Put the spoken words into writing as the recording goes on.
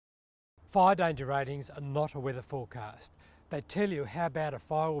Fire danger ratings are not a weather forecast. They tell you how bad a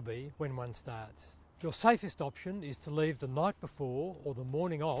fire will be when one starts. Your safest option is to leave the night before or the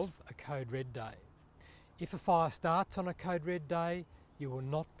morning of a code red day. If a fire starts on a code red day, you will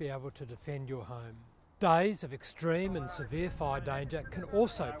not be able to defend your home. Days of extreme and severe fire danger can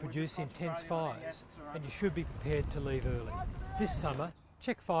also produce intense fires, and you should be prepared to leave early. This summer,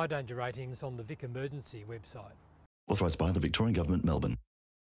 check fire danger ratings on the Vic Emergency website. Authorised by the Victorian Government, Melbourne.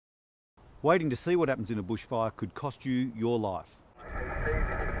 Waiting to see what happens in a bushfire could cost you your life.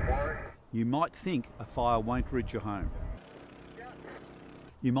 You might think a fire won't reach your home.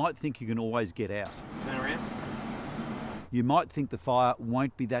 You might think you can always get out. Turn around. You might think the fire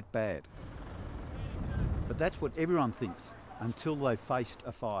won't be that bad. But that's what everyone thinks until they've faced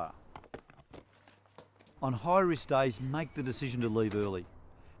a fire. On high-risk days, make the decision to leave early.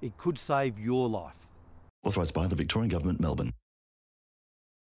 It could save your life. Authorised by the Victorian Government, Melbourne.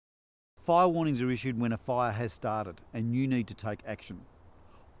 Fire warnings are issued when a fire has started and you need to take action.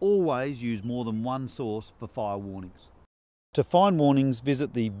 Always use more than one source for fire warnings. To find warnings,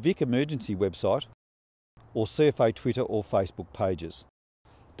 visit the Vic Emergency website or CFA Twitter or Facebook pages.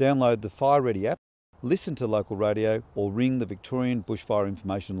 Download the Fire Ready app, listen to local radio or ring the Victorian Bushfire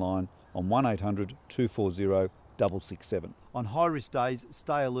Information Line on 1800 240 667. On high-risk days,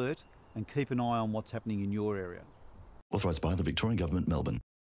 stay alert and keep an eye on what's happening in your area. Authorised by the Victorian Government, Melbourne.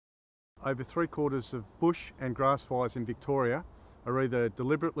 Over 3/4 of bush and grass fires in Victoria are either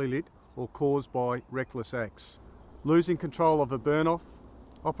deliberately lit or caused by reckless acts. Losing control of a burn-off,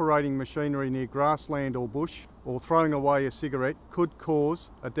 operating machinery near grassland or bush, or throwing away a cigarette could cause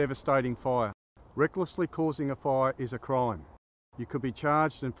a devastating fire. Recklessly causing a fire is a crime. You could be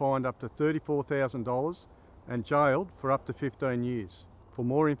charged and fined up to $34,000 and jailed for up to 15 years. For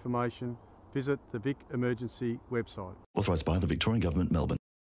more information, visit the Vic Emergency website. Authorised by the Victorian Government, Melbourne.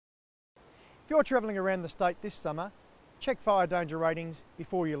 If you're travelling around the state this summer, check fire danger ratings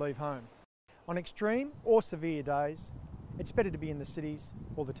before you leave home. On extreme or severe days, it's better to be in the cities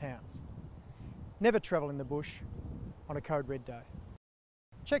or the towns. Never travel in the bush on a code red day.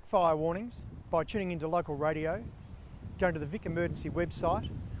 Check fire warnings by tuning into local radio, going to the Vic Emergency website,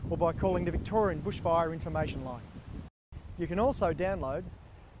 or by calling the Victorian Bushfire Information Line. You can also download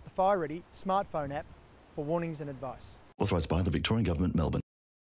the Fire Ready smartphone app for warnings and advice. Authorised by the Victorian Government, Melbourne.